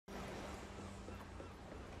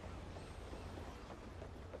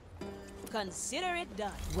Consider it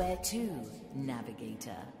done. Where to,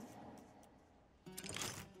 navigator?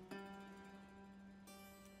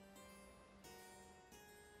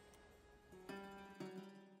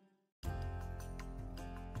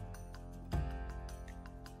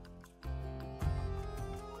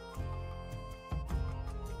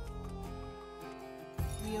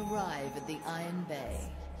 We arrive at the Iron Bay.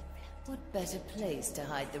 What better place to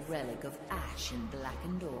hide the relic of ash and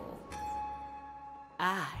blackened ore?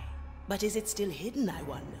 Aye, but is it still hidden, I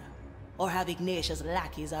wonder? Or have Ignatius'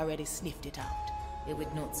 lackeys already sniffed it out? It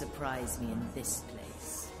would not surprise me in this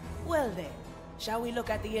place. Well then, shall we look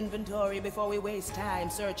at the inventory before we waste time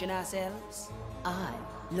searching ourselves? Aye,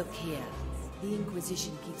 look here. The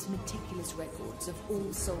Inquisition keeps meticulous records of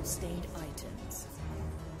all soul-stained items.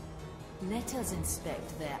 Let us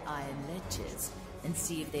inspect their iron ledgers and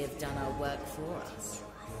see if they have done our work for us.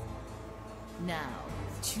 Now,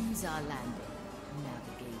 choose our landing,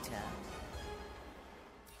 navigator.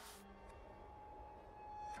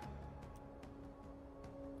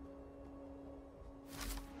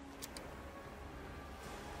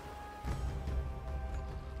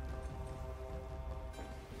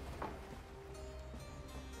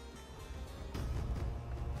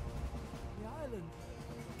 The island.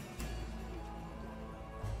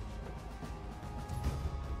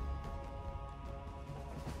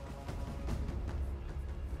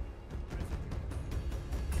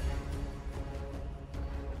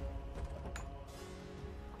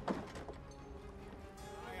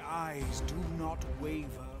 Eyes do not waver.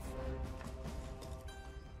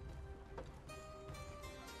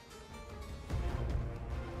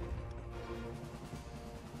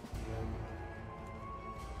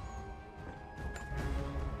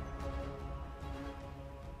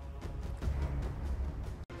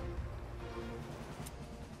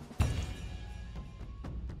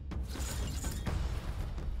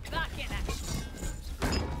 Back in action.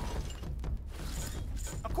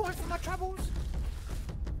 A coin for my troubles?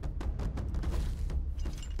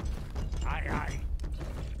 Aye, aye.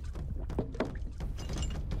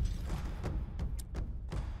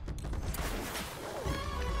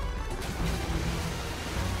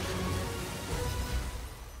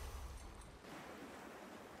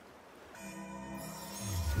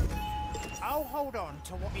 I'll hold on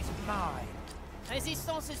to what is mine.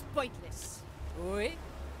 Resistance is pointless. Oui,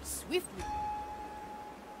 swiftly.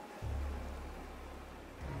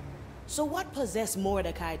 So what possessed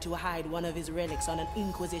Mordecai to hide one of his relics on an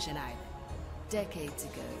Inquisition island? Decades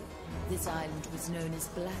ago, this island was known as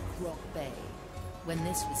Black Rock Bay. When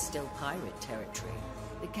this was still pirate territory,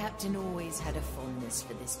 the captain always had a fondness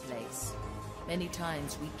for this place. Many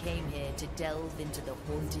times we came here to delve into the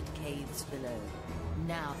haunted caves below.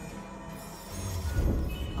 Now,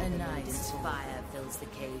 a nice fire fills the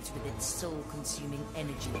caves with its soul-consuming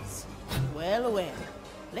energies. Well, well.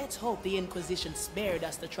 Let's hope the Inquisition spared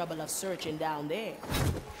us the trouble of searching down there.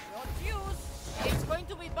 Your fuse! It's going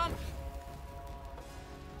to be bumpy.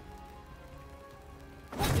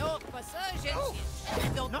 No passage. Oh,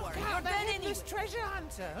 Don't Not worry, down you're the dead headless anyway. treasure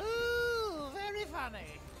hunter. Ooh, very funny.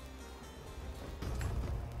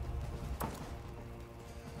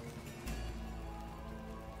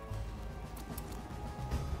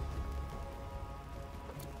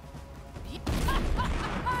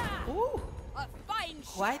 Ooh, a fine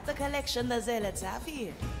quite the collection the Zealots have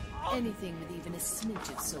here. Anything with even a smidge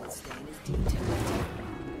of soul stain is deemed heretical.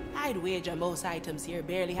 I'd wager most items here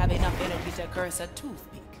barely have enough energy to curse a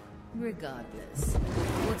toothpick. Regardless,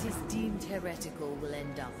 what is deemed heretical will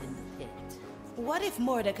end up in the pit. What if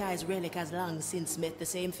Mordecai's relic has long since met the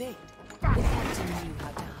same fate? The captain knew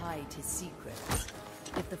how to hide his secrets.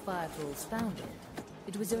 If the Firefalls found it,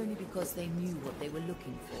 it was only because they knew what they were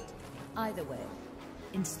looking for. Either way,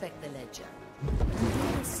 inspect the ledger. And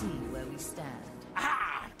we will see where we stand.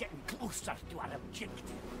 Ah, getting closer to our objective.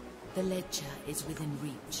 The ledger is within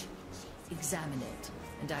reach. Examine it,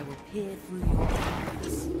 and I will peer through your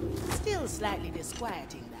eyes. Still slightly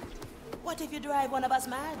disquieting, that. What if you drive one of us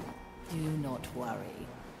mad? Do not worry.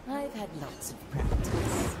 I've had lots of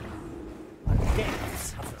practice. The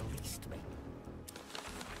depths have released me.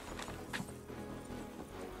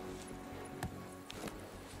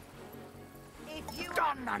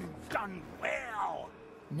 Done and done well.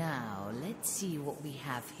 Now, let's see what we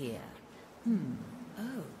have here.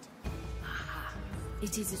 Oh. Aha.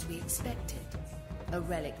 It is as we expected. A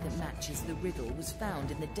relic that matches the riddle was found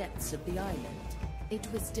in the depths of the island. It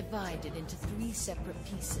was divided into 3 separate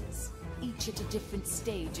pieces, each at a different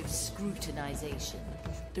stage of scrutinization.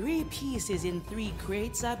 3 pieces in 3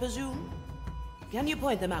 crates, I presume? Can you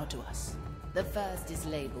point them out to us? The first is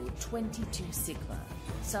labeled 22 Sigma,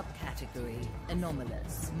 subcategory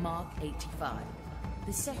Anomalous, Mark 85.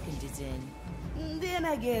 The second is in... Then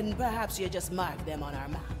again, perhaps you just mark them on our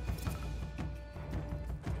map.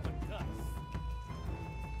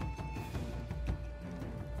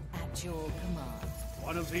 At your command.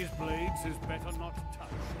 One of these blades is better not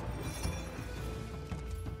touched.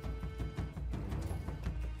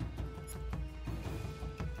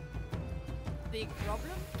 Big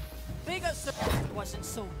problem? Bigger so wasn't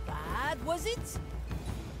so bad, was it?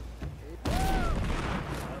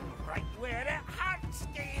 Right where it hurts,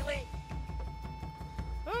 Daily.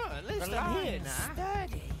 Oh, at least I'm here now.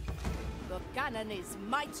 Sturdy. The cannon is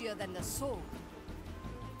mightier than the sword.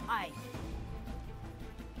 Aye.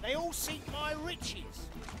 They all seek my riches.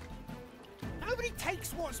 Nobody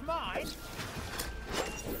takes what's mine.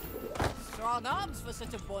 Strong arms for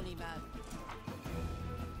such a bonny man.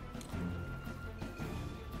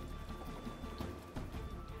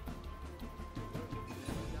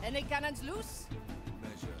 Any cannons loose?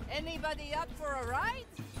 Anybody up for a ride?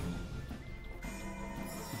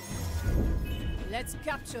 Let's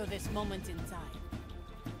capture this moment in time.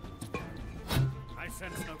 I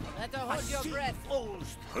sense no color. Better hold your breath.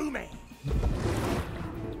 Flows through me.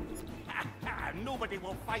 Nobody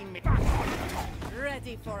will find me back on top.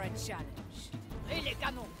 Ready for a challenge. Et les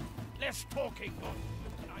canons! Less talking, more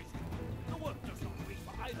organizing. The work does not wait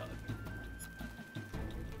for either of you.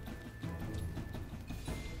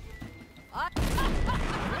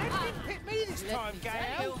 Didn't pick me this time, Let me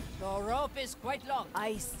tell Gale. you, the rope is quite long.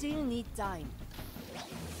 I still need time.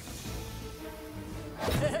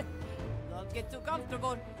 Don't get too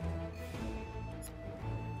comfortable.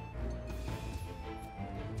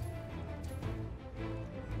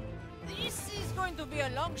 This is going to be a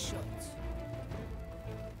long shot.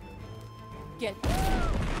 Get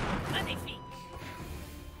magnifique.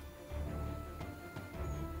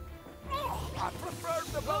 I prefer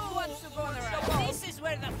the Who wants to go on a ride? This is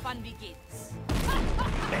where the fun begins.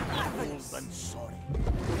 Old and sorry.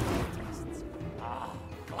 Ah,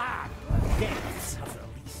 glad deaths have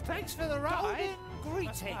released. Thanks for the ride.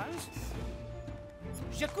 Greetings.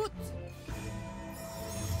 J'écoute.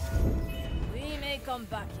 We may come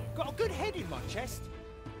back here. Got a good head in my chest.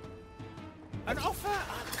 An offer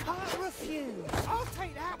I can't refuse. I'll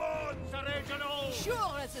take that. Come on, Sir Reginald!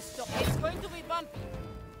 Sure, let's just stop. It's going to be bumpy.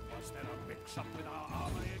 Was there a mix-up with our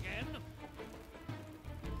armory again?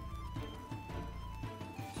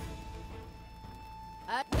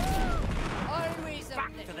 Always up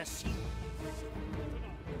Back there. to the sea.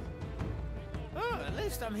 Oh, at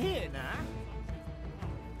least I'm here now.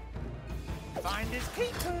 Finders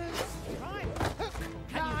keepers. Right. Hook,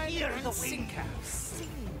 Can you line, hear and the wind? sinker.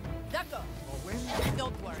 D'accord.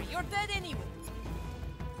 Don't worry, you're dead anyway.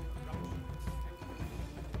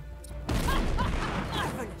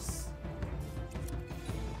 Marvelous.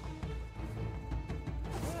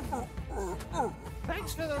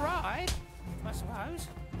 Thanks for the ride, I suppose.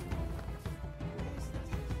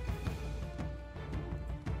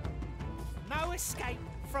 No escape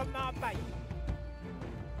from my bait.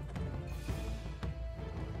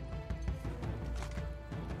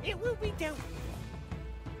 It will be dealt with.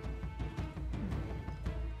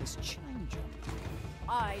 There's change on.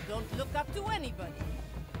 I don't look up to anybody.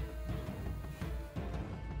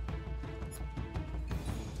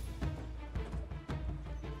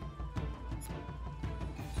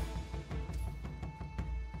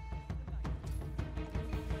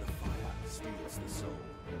 The fire steals the soul.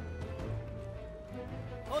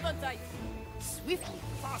 Hold on tight. Swiftly.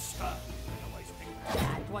 Faster! Otherwise, think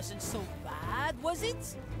That wasn't so bad, was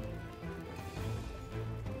it?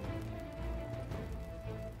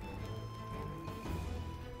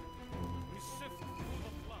 we sift through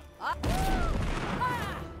the blood.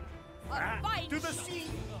 A fine To the shot. sea.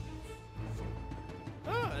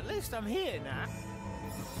 Oh, at least I'm here now.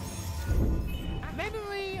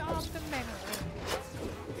 Memory after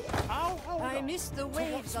memory. I'll hold I on missed the to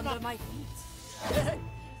waves what's under mine. my feet.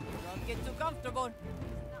 Don't get too comfortable.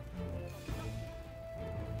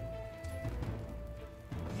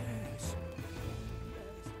 Yes.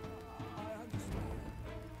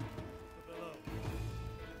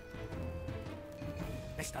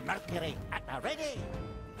 Mr. Mercury at the ready.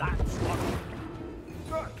 That's what.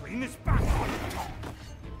 Gurgling is back on top.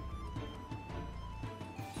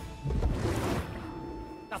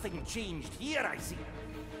 Nothing changed here, I see.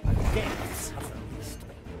 The deaths have released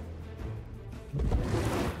me.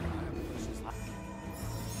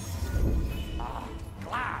 Ah,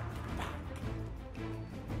 glad to be back.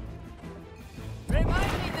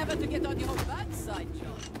 Remind me never to get on your bad side,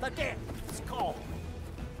 John. The deaths call.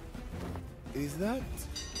 Is that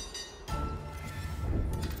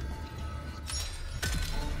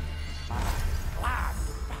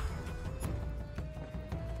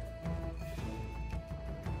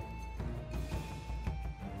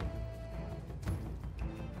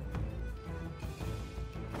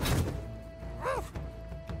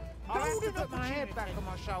put my head back on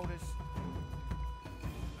my shoulders.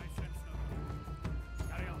 I sense no.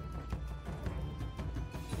 Carry on.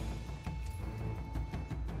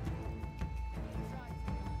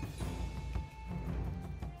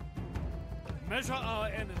 Measure our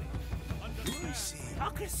enemy. Understand? I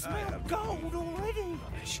can smell gold already.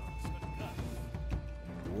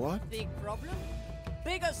 What? Big problem?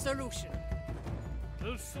 Bigger solution.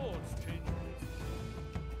 Those swords change places.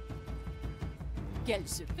 Quelle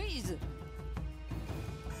surprise!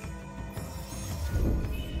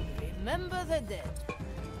 Remember the dead.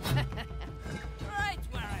 Right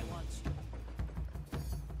where I want you.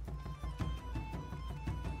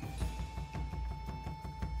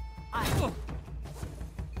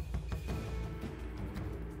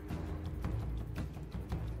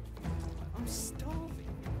 I'm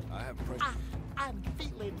starving. I have pressure. I'm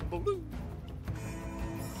feeling blue.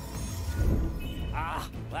 Ah,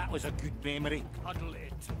 that was a good memory. Huddle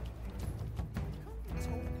it.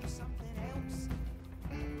 Talk of something else.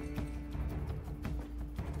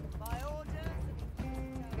 By orders.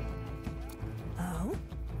 Oh?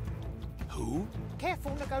 Who?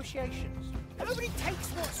 Careful negotiations. Nobody takes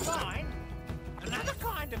what's mine. Another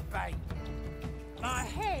kind of bait. My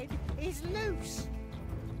head is loose.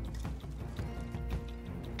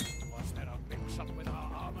 Was there a mix-up with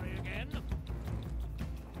our armory again?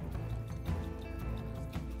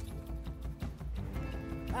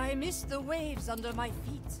 I miss the waves under my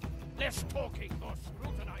feet. Less talking or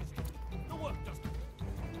scrutinizing. The work doesn't.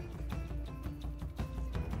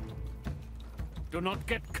 Do not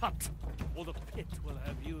get cut, or the pit will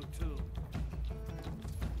have you too.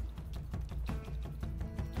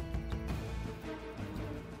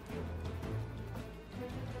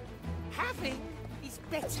 Having is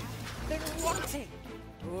better than wanting.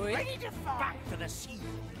 Ready to fight. Back to the sea.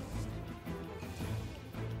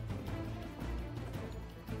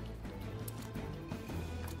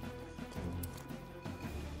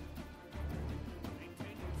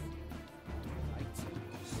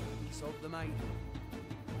 Of the maiden.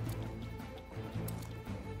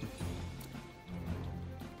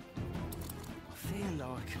 I feel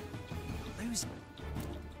like losing.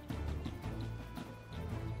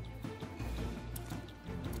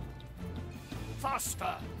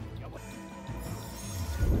 Faster!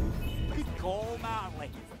 Good call, Marley.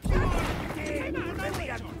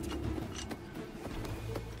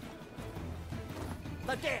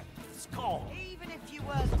 The depths call. Even if you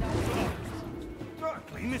were done. Gotta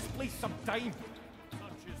clean this place sometime.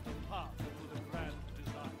 Such is the path to the grand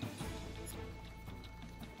design.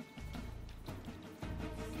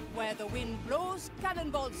 Where the wind blows,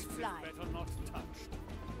 cannonballs fly. Better not touch.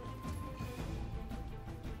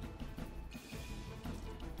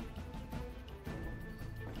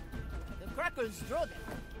 The crackers draw them.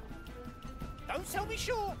 Don't sell me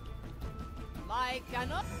short. My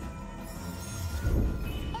cannot.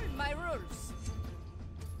 All my rules.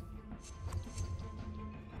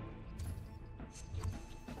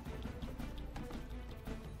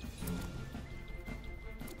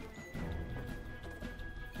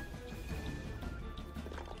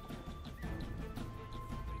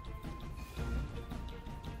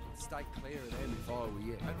 Stay clear of them if I were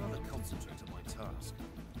you. I'd rather concentrate on my task.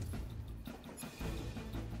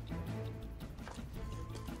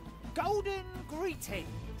 Golden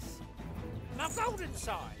greetings. My golden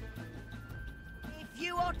side. If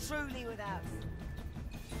you are truly with us.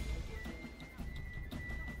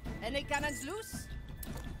 Any cannons loose?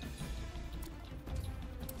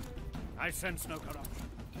 I sense no corruption.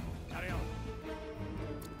 Carry on.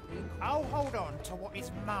 I'll hold on to what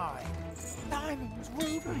is mine. Diamonds,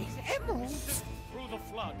 rubies, emeralds. Sift through the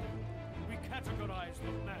flood. We categorize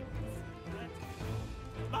the men.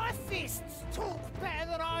 My fists talk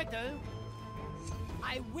better than I do.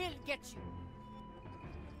 I will get you.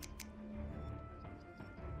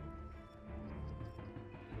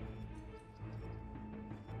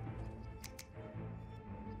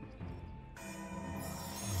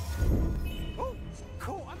 Oh,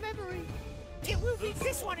 caught a memory. It will be.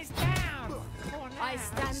 This one is down. I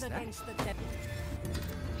stand against the devil.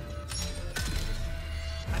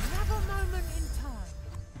 Another moment in time.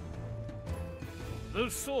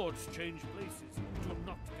 Those swords change places. Do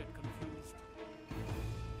not get confused.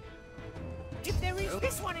 If there is,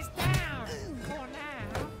 this one is down. For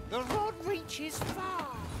now, the rod reaches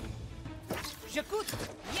far. J'écoute.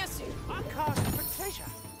 Yes, sir. I cast for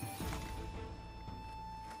treasure.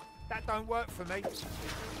 That don't work for me.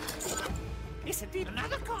 It's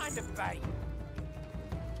another kind of bait.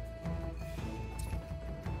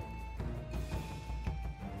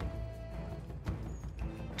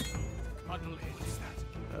 Huddle in.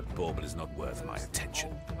 bauble is not worth my attention.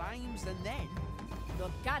 Old claims and then... The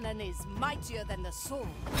cannon is mightier than the sword.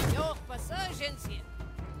 Your resurgence here.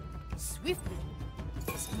 Swiftly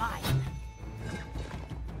is mine.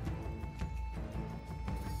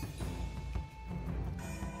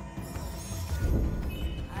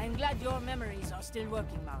 I'm glad your memories are still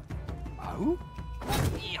working, Martin. Oh?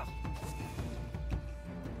 Yeah.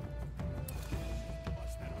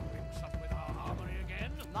 Was there a mix-up with our armory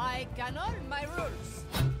again? My cannon, my rules.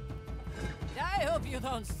 I hope you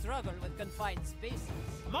don't struggle with confined spaces.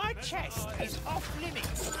 My chest is off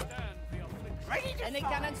limits. Stand for your flinch. Ready to Any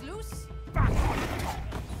fire. cannons loose? Back on top.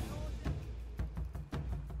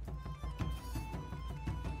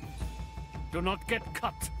 Do not get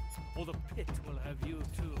cut, or the pit will have you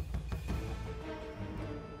too.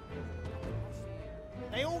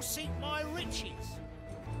 They all seek my riches.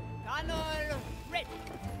 Cannon ready.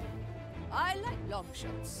 I like long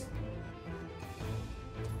shots.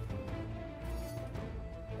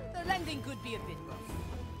 The landing could be a bit rough.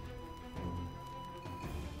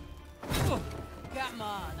 Oh, come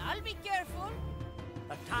on, I'll be careful.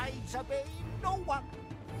 The tides obey no one.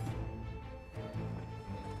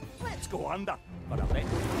 Let's go under for a bit.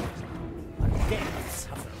 The depths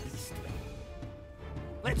have released me.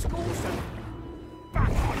 Let's go, sir. Back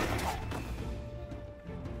on top.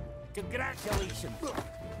 Congratulations.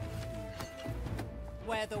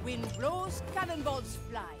 Where the wind blows, cannonballs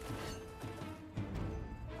fly.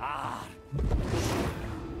 Ah,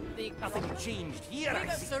 Big nothing problem, changed here, I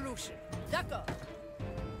bigger see. solution. D'accord.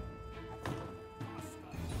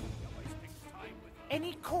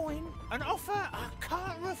 Any coin, an offer I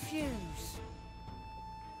can't refuse.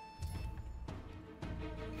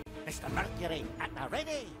 Mr. Mercury, at the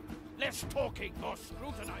ready. Less talking, more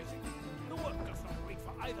scrutinizing. The work does not wait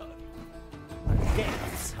for either of you. The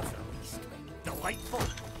depths have released me. Delightful.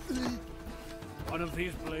 One of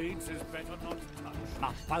these blades is better not touched.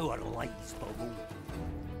 My power lies below.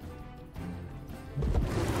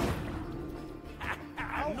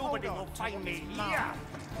 Oh, Nobody hold on. will find me No. here.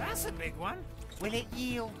 That's a big one. Will it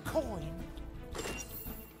yield coin?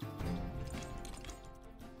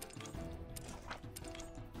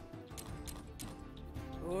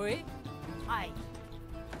 Oui. Aye.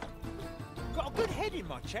 Got a good head in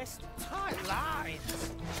my chest. Tight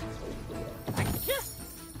lines. Thank you.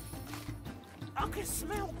 I can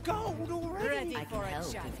smell gold already. Ready I for can a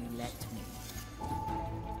help challenge. if you let me.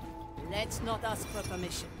 Let's not ask for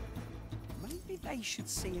permission. Maybe they should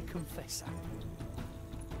see a confessor.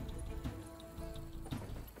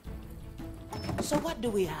 So what do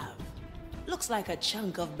we have? Looks like a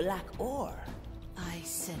chunk of black ore. I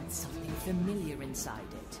sense something familiar inside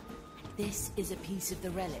it. This is a piece of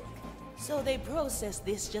the relic. So they processed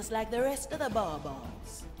this just like the rest of the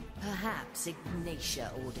baubles. Perhaps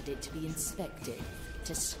Ignatia ordered it to be inspected,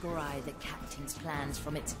 to scry the captain's plans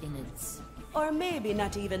from its innards. Or maybe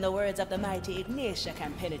not even the words of the mighty Ignatia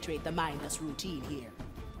can penetrate the mindless routine here.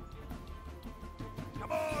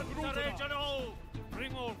 Come on, courage and all!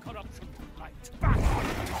 Bring all corruption to light. Back on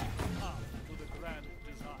top! Path to the grand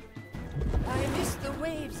design. I miss the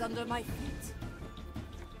waves under my feet.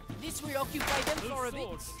 This will occupy them for a Those bit.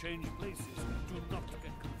 swords change places. Do not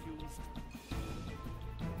get confused.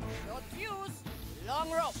 Short fuse,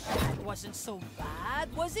 long rope. That wasn't so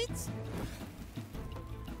bad, was it?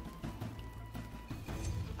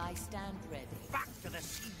 I stand ready. Back to the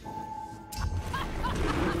sea.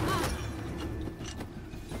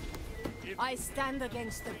 I stand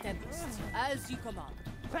against the tempest, as you command.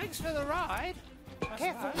 Thanks for the ride.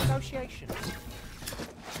 Careful negotiations.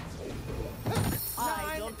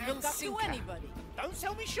 I don't and look up to sinker. anybody. Don't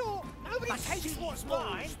sell me short. Nobody takes what's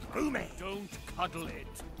mine. Through me. Don't cuddle it.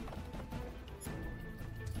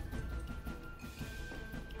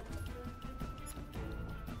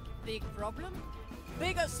 Big problem,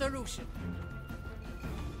 bigger solution.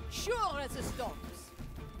 Sure as the storms.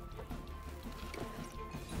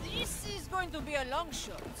 This is going to be a long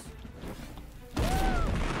shot.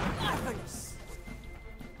 Marvelous.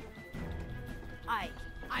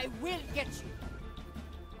 I will get you.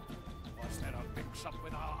 Was there a mix-up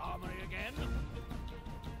with our armory again?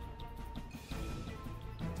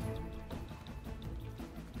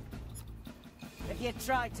 If you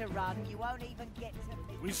try to run, you won't even get to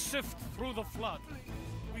me. We sift through the flood.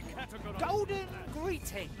 We categorize... Golden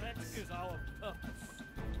greeting. That is our purpose.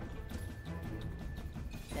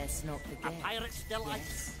 Let's not A forget. pirate still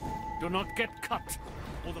lives. Do not get cut,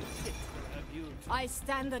 or the pit will have you too. I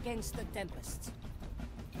stand against the tempest.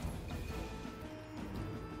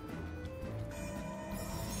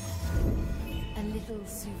 A little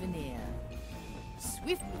souvenir.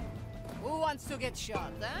 Swiftly. Who wants to get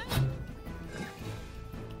shot, eh?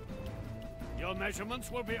 Your measurements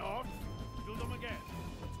will be off. Do them again.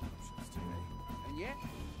 And yet,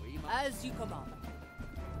 we must... As you command.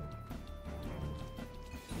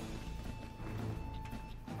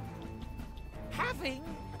 Having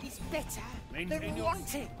is better Maintain than your wanting.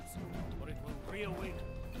 seats, or it will reawaken.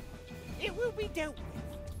 It will be dealt with.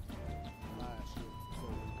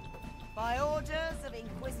 By orders of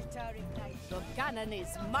Inquisitor Ignatius. The cannon is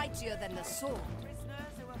mightier than the sword.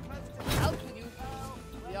 Prisoners who are close to... Out with you.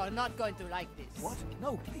 We are not going to like this. What?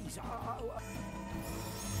 No, please.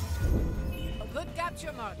 A good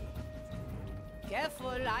capture, Marty. Careful,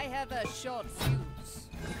 I have a short fuse.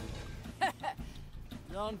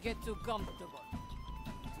 Don't get too comfortable.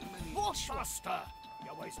 Wash faster!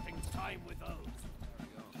 You're wasting time with those.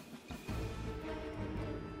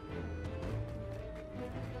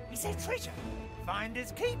 Is there treasure?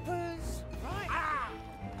 Finders keepers. Right. Ah!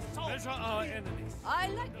 Measure our enemies. I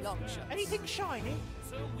like long shots. Anything shiny?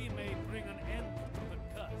 So we may bring an end to the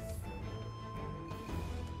curse.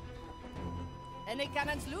 Any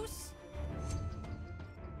cannons loose?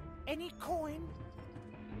 Any coin?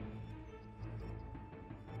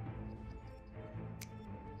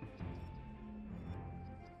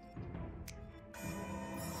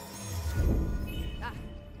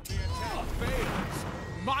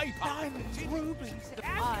 My Diamonds, rubies,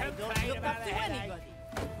 I don't look up to anybody.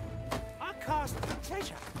 I cast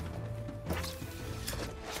treasure.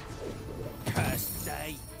 Cursed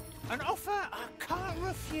day. An offer I can't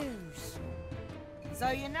refuse. So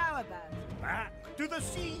you know about it. Back to the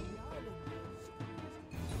sea.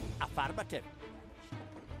 Affirmative.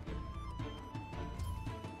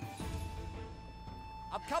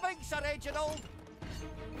 I'm coming, Sir Reginald.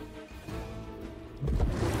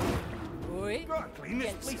 Oui. Gotta clean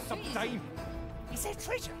this place sometime. Is there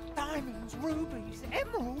treasure? Diamonds, rubies,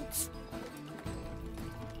 emeralds.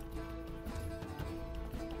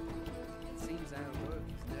 It seems our work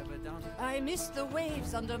is never done. I miss the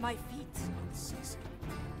waves under my feet.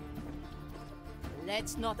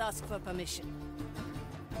 Let's not ask for permission.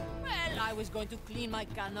 Well, I was going to clean my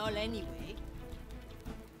canal anyway.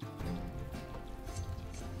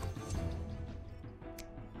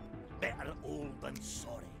 Better old than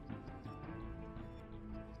sorry.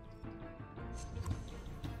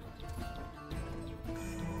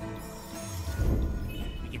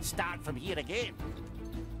 We can start from here again.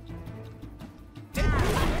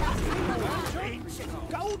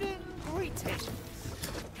 Golden greetings.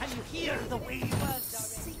 Can you hear the waves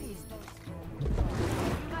singing? You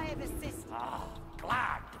may have assisted. Ah,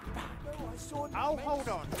 glad to be back. I'll hold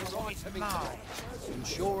on to what is mine.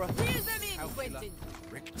 Ensure a Reel them in, Quentin.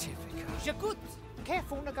 rectifica. J'écoute.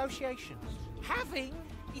 Careful negotiations. Having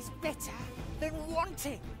is better than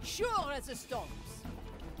wanting. Sure as the storms.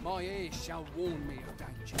 My ears shall warn me of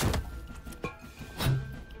danger.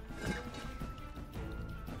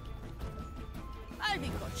 I'll be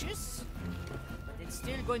cautious, but it's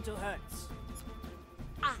still going to hurt.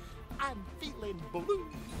 Ah, I'm feeling blue.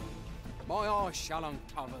 My eyes shall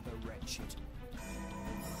uncover the wretched.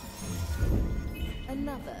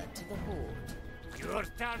 Another to the horde. Your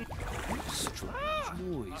turn. Strange I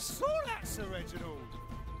noise. saw that, Sir Reginald.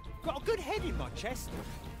 Got a good head in my chest.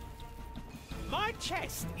 My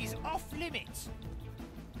chest is off limits.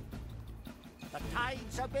 The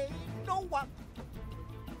tides obey no one.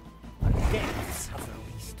 The depths have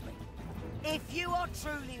released me. If you are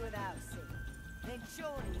truly without sin, then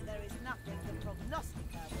surely there is nothing the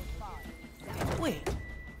prognosticator will find. Wait,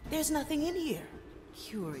 there's nothing in here.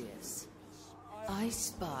 Curious. I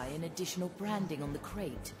spy an additional branding on the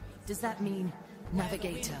crate. Does that mean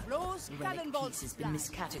Navigator? blows, The relic cannonballs piece has been fly.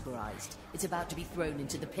 miscategorized. It's about to be thrown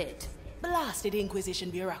into the pit. Blasted Inquisition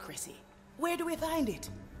bureaucracy. Where do we find it?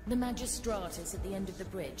 The Magistratus at the end of the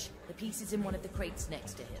bridge. The piece is in one of the crates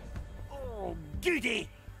next to him. Oh, goody!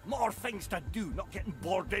 More things to do, not getting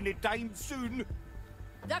bored anytime soon.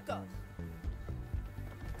 D'accord.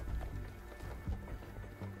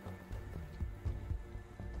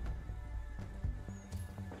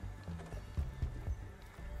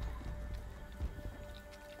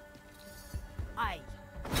 Aye.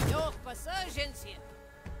 No resurgence here.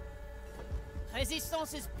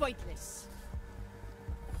 Resistance is pointless.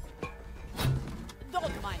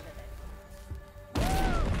 Don't mind them.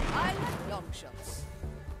 I like long shots.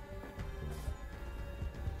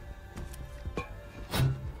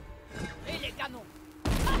 Et les canons.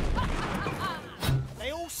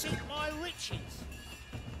 They all seek my riches.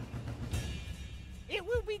 It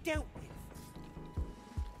will be dealt with.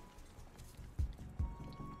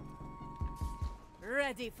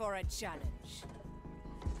 Ready for a challenge.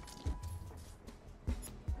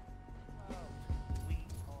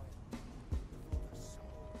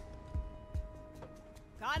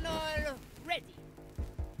 Cannol ready.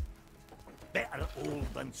 Better old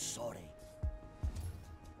than sorry.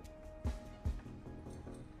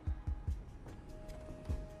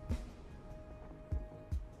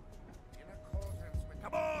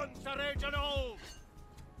 Come on, Sir Reginald!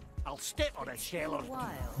 I'll step on a shell or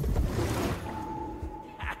While.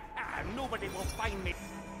 nobody will find me.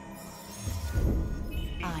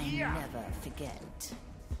 I Here. never forget.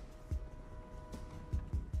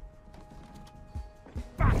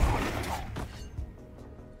 Back on top!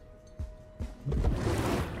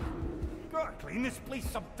 Gotta clean this place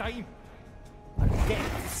sometime. Our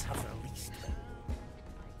depths have released me.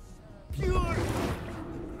 Pure!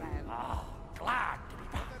 Ah, glad to be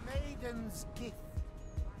back. The maiden's gift.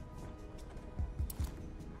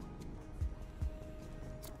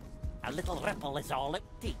 A little ripple is all it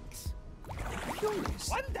takes. Curious.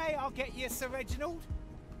 One day I'll get you, Sir Reginald.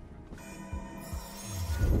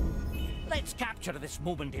 Let's capture this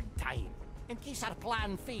moment in time, in case our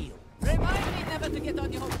plan fails. Remind me never to get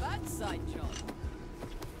on your bad side, John.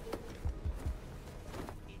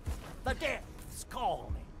 The depths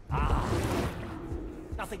call me. Ah,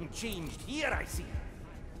 nothing changed here, I see.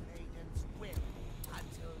 Maidens will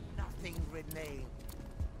until nothing remains.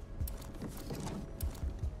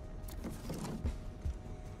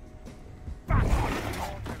 Back on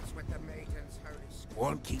top! Accordance with the maiden's holy script.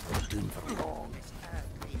 Won't keep them doing for long. This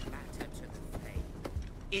earthly matter to the flame.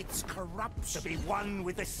 Its To corruption. be one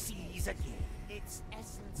with the seas again. Its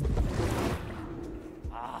essence.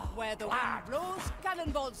 Ah, Where the glad. wind blows,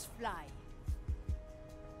 cannonballs fly.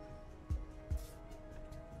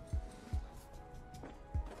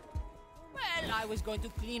 Well, I was going to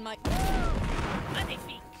clean my...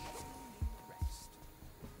 Magnifique!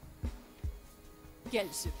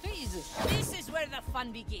 Quelle surprise! This is where the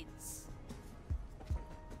fun begins.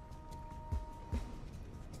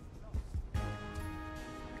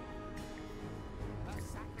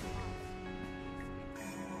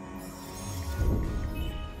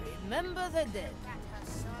 Remember the dead.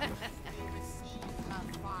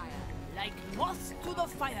 Like moths to the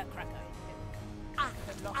firecracker.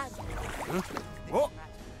 What?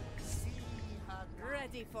 See her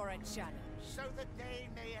Ready for a challenge. so that they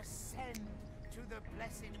may ascend to the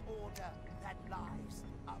blessed order that lies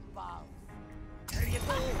above. There you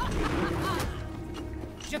go.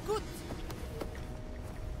 J'écoute.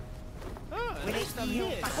 Will it be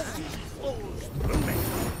here? Flows through me.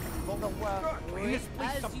 For the work. Gotta clean this place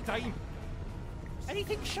As you- sometime.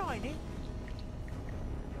 Anything shiny?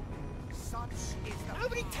 Such is the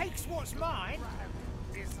nobody takes what's mine.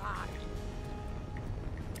 Design.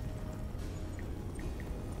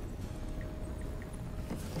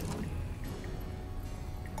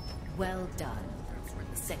 Well done.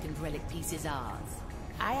 The second relic piece is ours.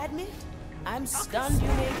 I admit, I'm stunned you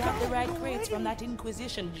make up the right crates from that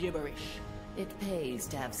Inquisition gibberish. It pays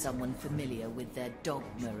to have someone familiar with their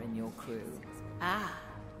dogma in your crew. Ah,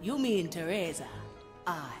 you mean Teresa.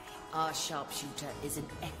 Our sharpshooter, is an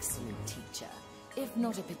excellent teacher, if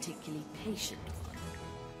not a particularly patient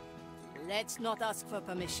one. Let's not ask for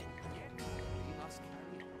permission.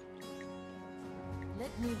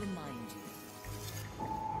 Let me remind you.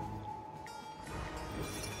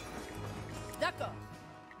 D'accord.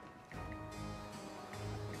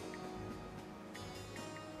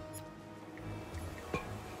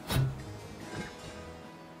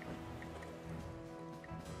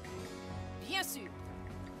 Bien sûr.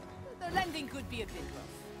 The landing could be a bit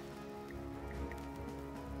rough.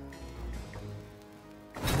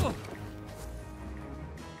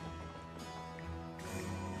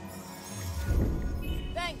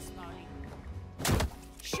 Thanks, Marley.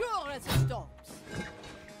 Sure as it stops.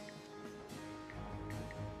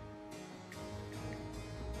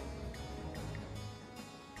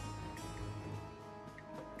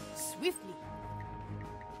 Swiftly.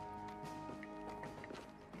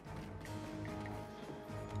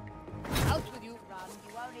 Out with you. Run,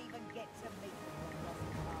 you won't even get to meet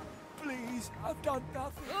them. Please, I've done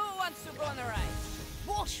nothing. Who wants to go on a ride?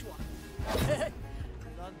 Bourgeois.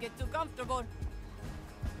 Don't get too comfortable.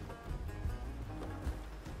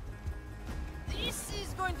 This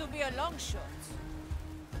is going to be a long shot.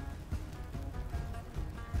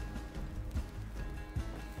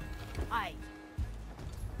 Aye.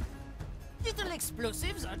 Little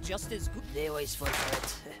explosives are just as good. They always fall for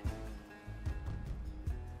it.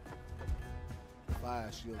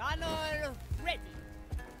 Fire shield. Cannol ready.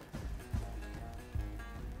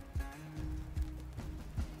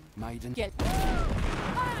 Maiden. Get.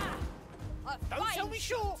 Ah! A Don't sell fine me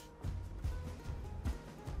short.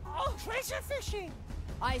 Oh, treasure fishing.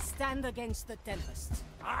 I stand against the tempest.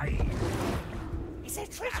 Aye. Is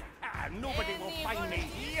it treasure? Nobody will find me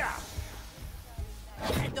here.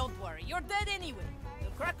 And don't worry, you're dead anyway. The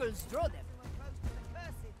crackers draw them.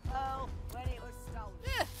 Oh, when it was stolen.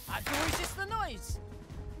 Yeah, I can resist the noise.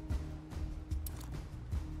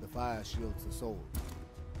 The fire shields the soul.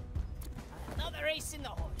 Another ace in the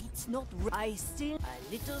hole. It's not I still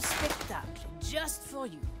a little spectacle just for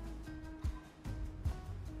you.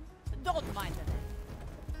 Don't mind the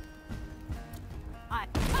I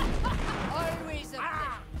always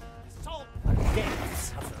So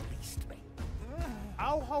depths have released me.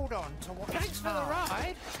 I'll hold on to what Thanks for the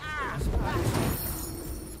ride.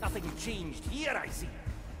 Nothing changed here, I see.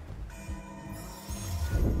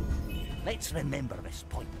 Let's remember this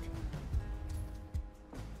point.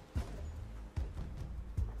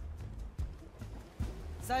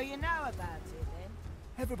 So you know about it then?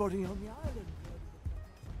 Everybody on the island.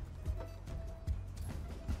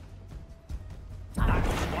 That's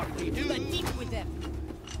what we do. but deep with them.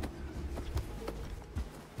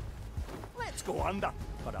 Let's go under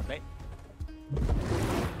for a bit.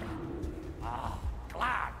 Ah,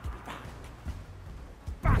 glad to be back.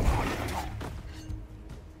 Back on top.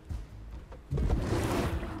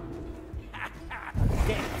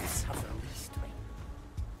 Depths have released me.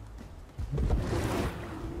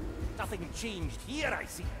 Nothing changed here, I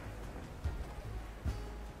see.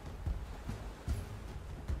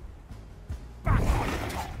 Back on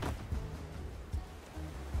top.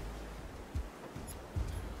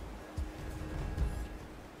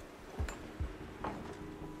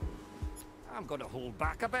 I'm gonna hold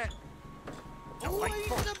back a bit. Always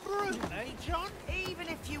the brute, eh, John? Even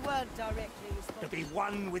if you weren't directly To responsible, be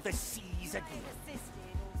one with the seas again.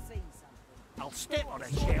 assisted or seen something. I'll step on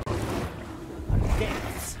a shell.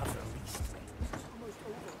 Depths have released me.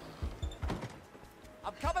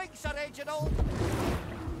 I'm coming, Sir Reginald.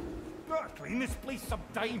 Gotta clean this place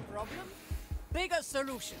sometime. Problem? Bigger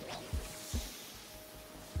solution.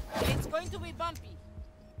 It's going to be bumpy.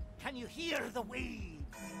 Can you hear the waves?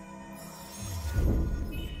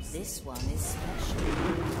 This one is special.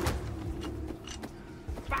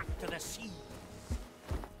 Back to the sea.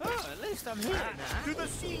 Oh, at least I'm here now. To the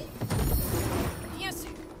sea. Yes, sir.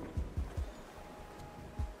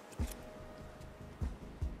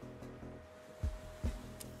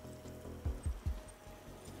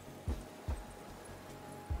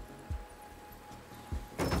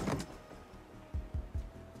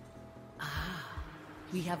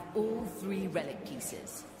 We have all 3 relic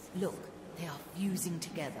pieces. Look, they are fusing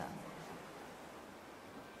together.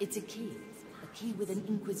 It's a key with an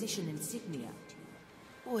Inquisition insignia.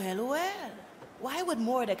 Well, well. Why would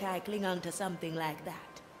Mordecai cling on to something like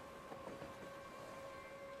that?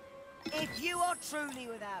 If you are truly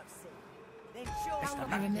without sin, then sure.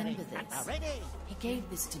 I remember this. Ready? He gave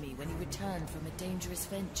this to me when he returned from a dangerous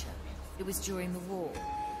venture. It was during the war.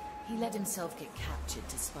 He let himself get captured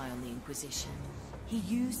to spy on the Inquisition. He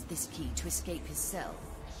used this key to escape his cell,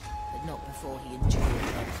 but not before he endured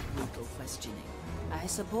their brutal questioning. I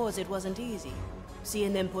suppose it wasn't easy,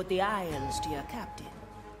 seeing them put the irons to your captain.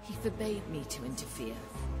 He forbade me to interfere.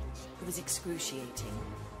 It was excruciating,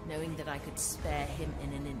 knowing that I could spare him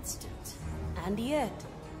in an instant. And yet,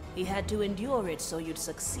 he had to endure it so you'd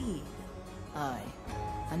succeed. Aye,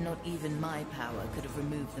 and not even my power could have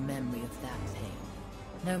removed the memory of that pain.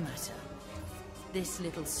 No matter. This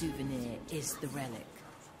little souvenir is the relic.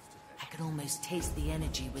 I can almost taste the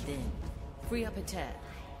energy within. Free up a tear,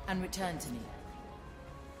 and return to me.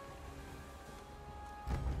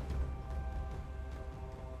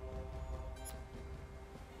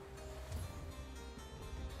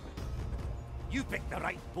 You picked the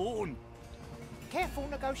right bone. Careful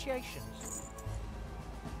negotiations.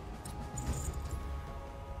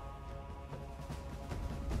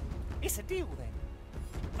 It's a deal then.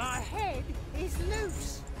 My head is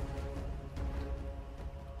loose.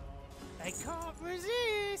 They can't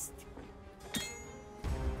resist.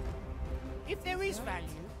 If there is value,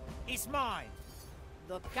 it's mine.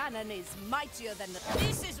 The cannon is mightier than the...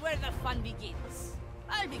 This is where the fun begins.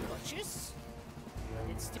 I'll be cautious. But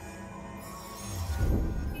it's still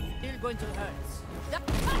going to hurt.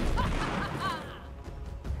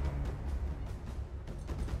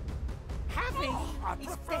 Having I is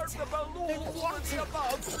prefer better the below than over wanting. the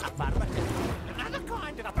above. Affirmative. Another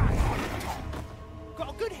kind of Back on top. Got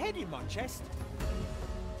a good head in my chest.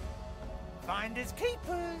 Finders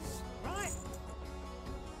keepers, right?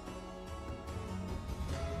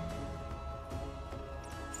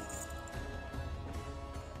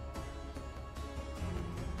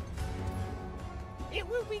 It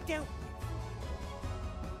will be dealt with.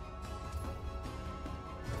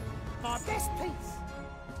 My best piece.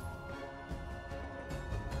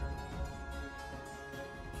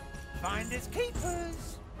 Finders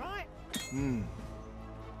keepers, right?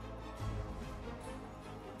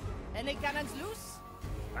 Any cannons loose?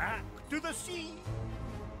 Back to the sea.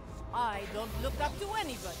 I don't look up to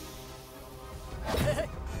anybody.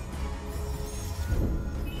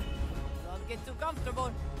 Don't get too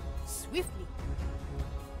comfortable. Swiftly.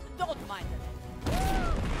 Don't mind the land.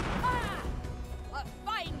 Ah! A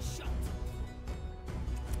fine shot.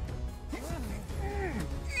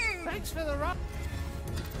 Thanks for the run.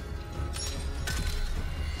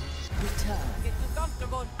 Return. Get too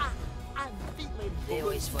comfortable. Ah, I'm feeling They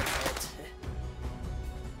always forget.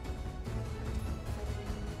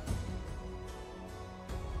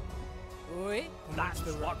 Oui. That's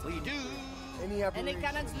what we do. Any aberration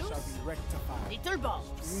cannons shall loose? be rectified. Little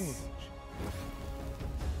bombs.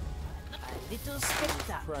 A little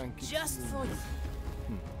spectacle. Frank, it's Just you. for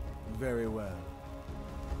you. Very well.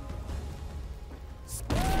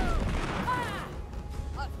 Ah!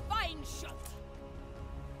 A fine shot.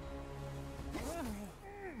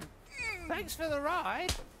 Thanks for the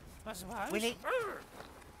ride, I suppose. Will it?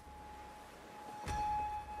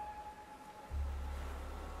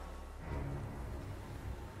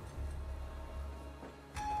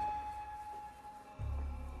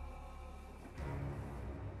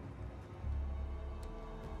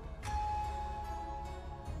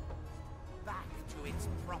 Back to its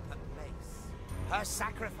proper place. Her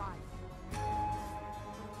sacrifice.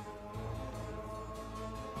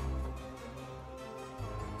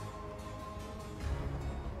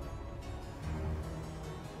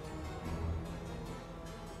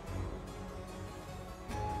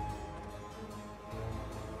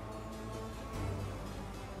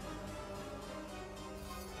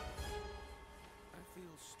 I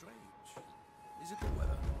feel strange. Is it the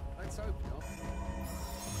weather? Let's hope not.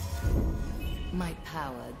 My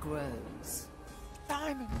power grows.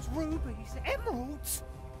 Diamonds, rubies, emeralds.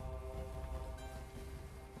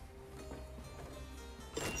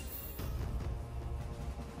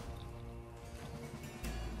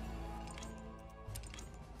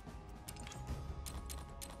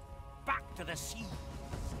 Back to the sea.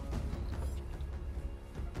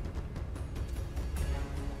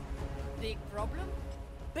 Big problem?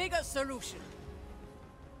 Bigger solution.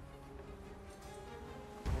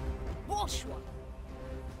 Wash one.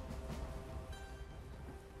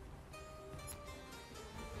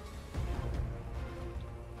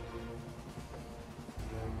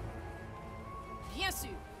 Bien sûr.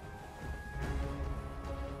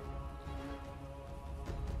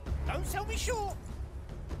 Don't sell me short.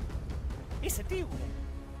 It's a deal then.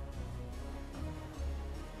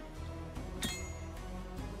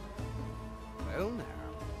 Well now.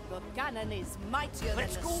 The cannon is mightier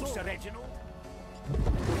Let's than the go, sword. Sir Reginald.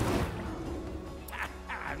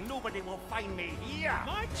 Nobody will find me here.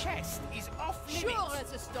 My chest is off limits. Sure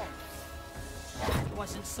as a stone. That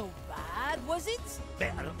wasn't so bad, was it?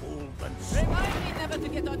 Better old than Remind me never to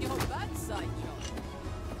get on your bad side, John.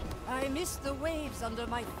 I miss the waves under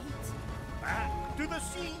my feet. back to the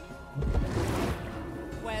sea.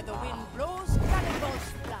 Where the wind blows,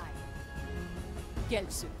 cannonballs fly. Quelle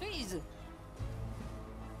surprise!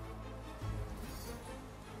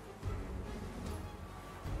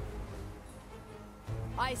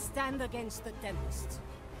 I stand against the tempest.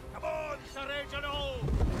 Come on, Sir Reginald!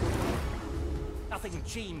 Nothing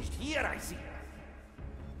changed here, I see.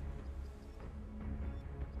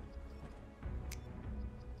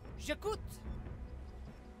 J'écoute.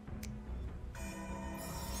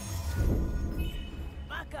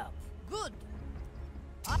 Back up. Good.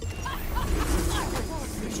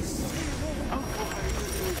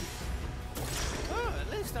 Oh,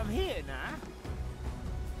 at least I'm here now.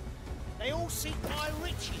 They all seek my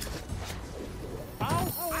riches. I'll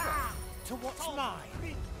hold on to what's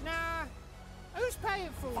mine. Nah, who's paying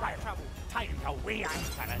for all that trouble? Time to weigh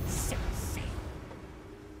anchor and set sail.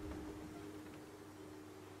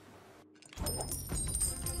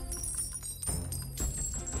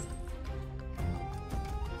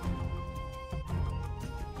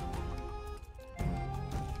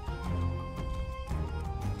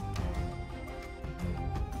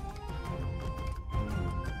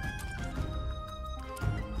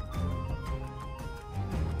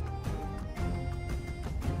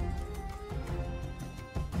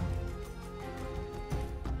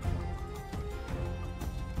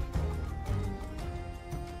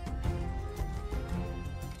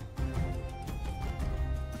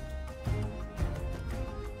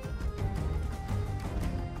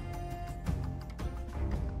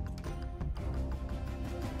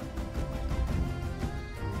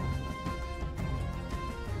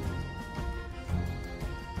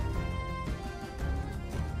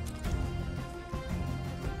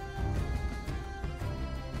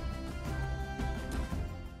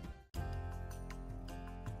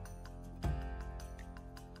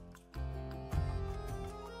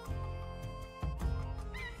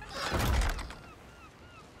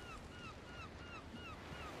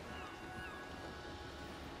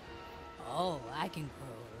 I can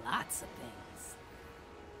grow lots of things.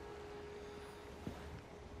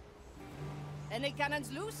 Any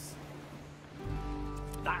cannons loose?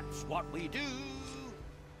 That's what we do.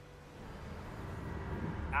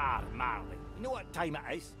 Ah, Marley, you know what time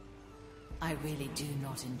it is? I really do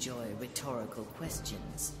not enjoy rhetorical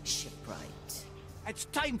questions, shipwright. It's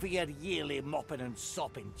time for your yearly mopping and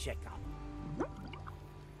sopping checkup.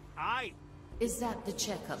 Aye. Is that the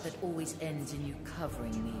checkup that always ends in you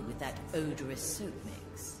covering me with that odorous soap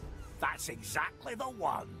mix? That's exactly the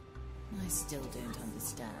one. I still don't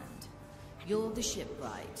understand. You're the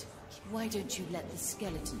shipwright. Why don't you let the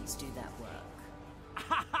skeletons do that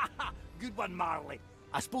work? Good one, Marley.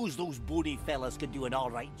 I suppose those bony fellas can do an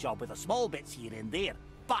alright job with the small bits here and there.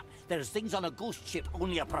 But there's things on a ghost ship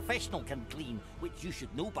only a professional can clean, which you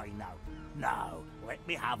should know by now. Now, let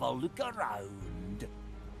me have a look around.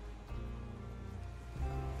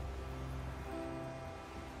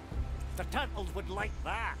 The turtles would like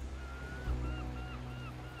that.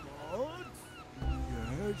 What?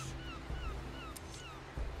 Yes?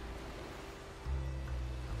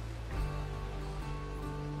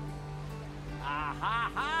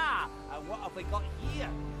 Ha! And what have we got here?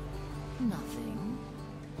 Nothing.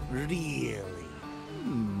 Really?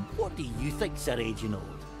 What do you think, Sir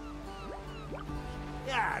Reginald?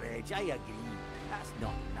 Yeah, Reg, I agree. That's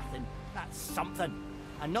not nothing. That's something.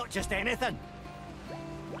 And not just anything.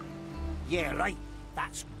 Yeah, right.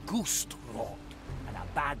 That's ghost rot. And a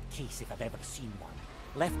bad case if I've ever seen one.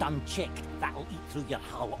 Left unchecked, that'll eat through your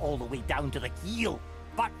hull all the way down to the keel.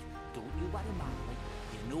 But don't you worry, Marley.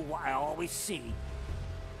 You know what I always say.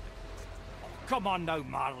 Oh, come on now,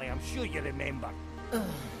 Marley. I'm sure you remember.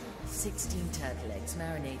 16 turtle eggs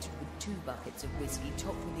marinated with 2 buckets of whiskey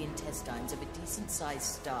topped with the intestines of a decent-sized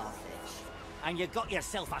starfish. And you got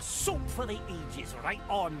yourself a soap for the ages, right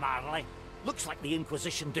on, Marley. Looks like the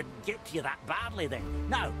Inquisition didn't get to you that badly then.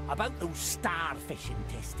 Now, about those starfish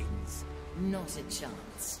intestines. Not a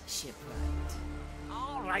chance, shipwright.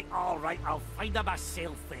 All right, I'll find them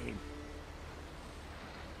myself then.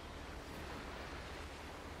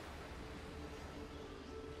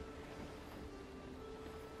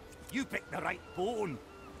 You picked the right bone.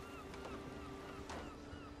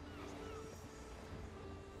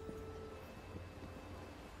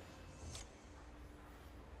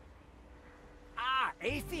 Ah,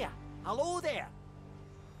 Athea. Hello there.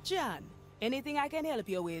 John, anything I can help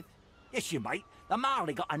you with? Yes, you might. The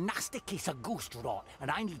Marley got a nasty case of ghost rot, and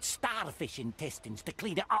I need starfish intestines to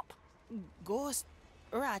clean it up. Ghost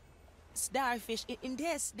rat, starfish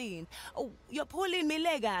intestine. Oh, you're pulling me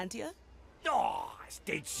leg, aren't you? Oh, it's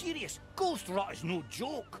dead serious. Ghost rot is no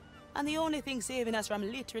joke. And the only thing saving us from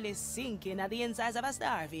literally sinking are the insides of a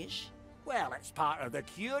starfish? Well, it's part of the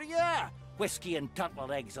cure, yeah. Whiskey and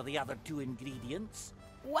turtle eggs are the other 2 ingredients.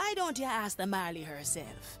 Why don't you ask the Marley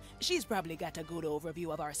herself? She's probably got a good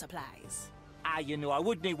overview of our supplies. Ah, you know, I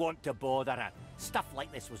wouldn't want to bother her. Stuff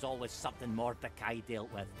like this was always something Mordecai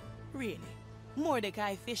dealt with. Really?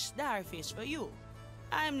 Mordecai fished starfish for you?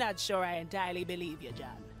 I'm not sure I entirely believe you,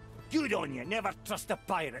 John. Good on you. Never trust a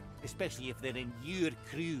pirate, especially if they're in your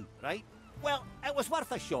crew, right? Well, it was worth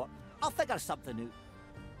a shot. I'll figure something out.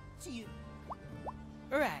 See you.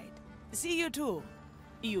 Right. See you too.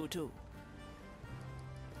 You too.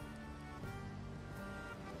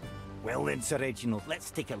 Well then, Sir Reginald, let's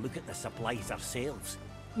take a look at the supplies ourselves.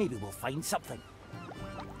 Maybe we'll find something.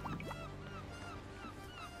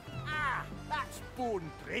 Ah, that's bone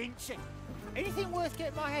drenching. Anything worth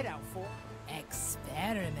getting my head out for?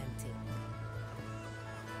 Experimenting.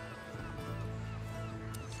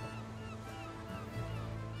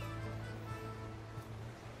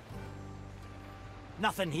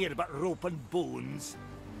 Nothing here but rope and bones.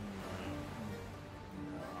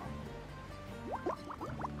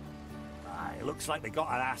 Aye, looks like we got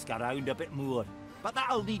to ask around a bit more. But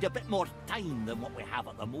that'll need a bit more time than what we have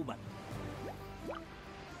at the moment.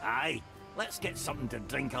 Aye, let's get something to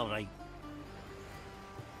drink, all right.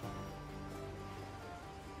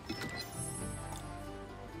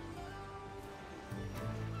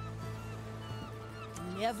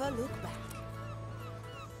 Never look back.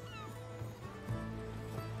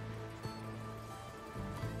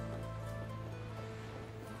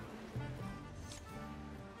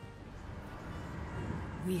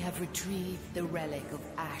 We have retrieved the relic of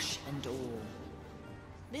ash and ore.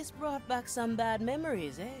 This brought back some bad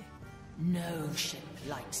memories, eh? No ship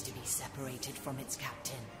likes to be separated from its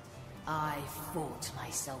captain. I fought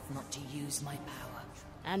myself not to use my power.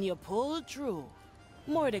 And you pulled through.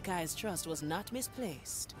 Mordecai's trust was not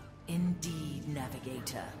misplaced. Indeed,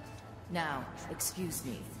 Navigator. Now, excuse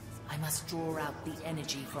me. I must draw out the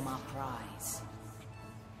energy from our prize.